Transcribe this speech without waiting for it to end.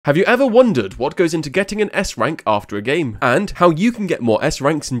Have you ever wondered what goes into getting an S rank after a game, and how you can get more S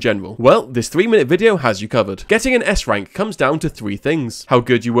ranks in general? Well, this 3-minute video has you covered. Getting an S rank comes down to 3 things: how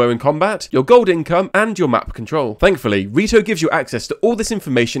good you were in combat, your gold income, and your map control. Thankfully, Rito gives you access to all this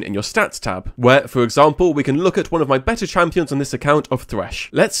information in your stats tab, where, for example, we can look at one of my better champions on this account of Thresh.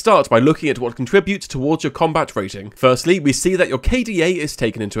 Let's start by looking at what contributes towards your combat rating. Firstly, we see that your KDA is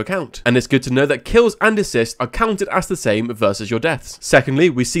taken into account, and it's good to know that kills and assists are counted as the same versus your deaths. Secondly,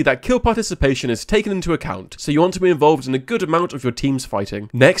 we see that kill participation is taken into account, so you want to be involved in a good amount of your team's fighting.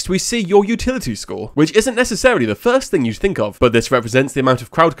 Next, we see your utility score, which isn't necessarily the first thing you'd think of, but this represents the amount of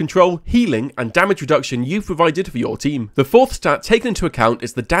crowd control, healing, and damage reduction you've provided for your team. The fourth stat taken into account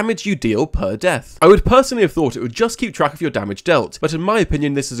is the damage you deal per death. I would personally have thought it would just keep track of your damage dealt, but in my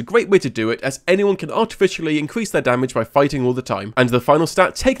opinion this is a great way to do it, as anyone can artificially increase their damage by fighting all the time. And the final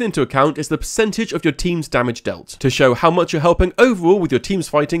stat taken into account is the percentage of your team's damage dealt, to show how much you're helping overall with your team's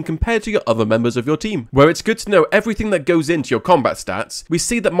fighting compared to your other members of your team. Where it's good to know everything that goes into your combat stats, we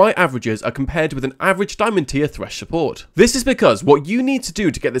see that my averages are compared with an average diamond tier Thresh support. This is because what you need to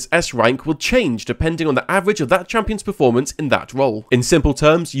do to get this S rank will change depending on the average of that champion's performance in that role. In simple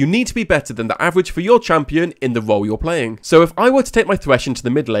terms, you need to be better than the average for your champion in the role you're playing. So if I were to take my Thresh into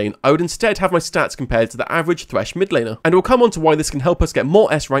the mid lane, I would instead have my stats compared to the average Thresh mid laner, and we'll come on to why this can help us get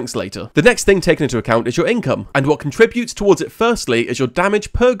more S ranks later. The next thing taken into account is your income, and what contributes towards it firstly is your damage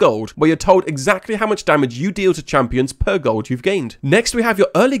per gold, where you're told exactly how much damage you deal to champions per gold you've gained. Next, we have your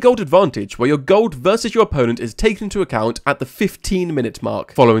early gold advantage, where your gold versus your opponent is taken into account at the 15-minute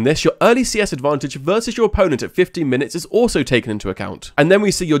mark. Following this, your early CS advantage versus your opponent at 15 minutes is also taken into account. And then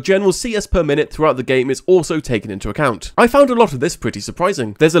we see your general CS per minute throughout the game is also taken into account. I found a lot of this pretty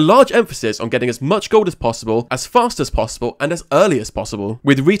surprising. There's a large emphasis on getting as much gold as possible, as fast as possible, and as early as possible,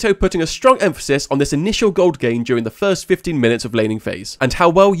 with Rito putting a strong emphasis on this initial gold gain during the first 15 minutes of laning phase, and how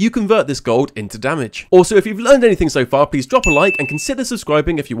well you convert this gold into damage. Also, if you've learned anything so far, please drop a like and consider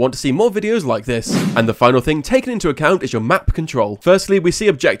subscribing if you want to see more videos like this. And the final thing taken into account is your map control. Firstly, we see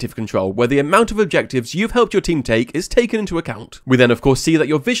objective control, where the amount of objectives you've helped your team take is taken into account. We then of course see that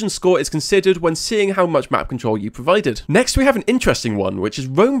your vision score is considered when seeing how much map control you provided. Next, we have an interesting one, which is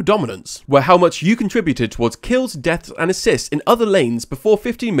roam dominance, where how much you contributed towards kills, deaths, and assists in other lanes before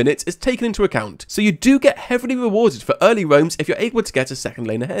 15 minutes is taken into account. So you do get heavily rewarded for early roams if you're able to get a second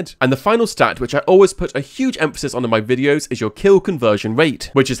lane ahead. And the final stat, which I always put a huge emphasis on in my videos, is your kill conversion rate,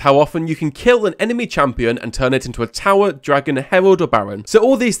 which is how often you can kill an enemy champion and turn it into a tower, dragon, herald, or baron. So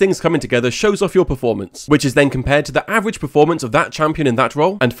all these things coming together shows off your performance, which is then compared to the average performance of that champion in that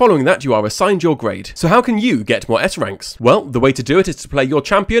role, and following that you are assigned your grade. So how can you get more S ranks? Well, the way to do it is to play your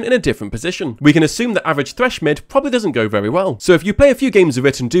champion in a different position. We can assume that average Thresh mid probably doesn't go very well, so if you play a few games of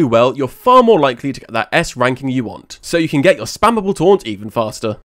it and do well, you're far more likely to get that S ranking you want, so you can get your spammable taunt even faster.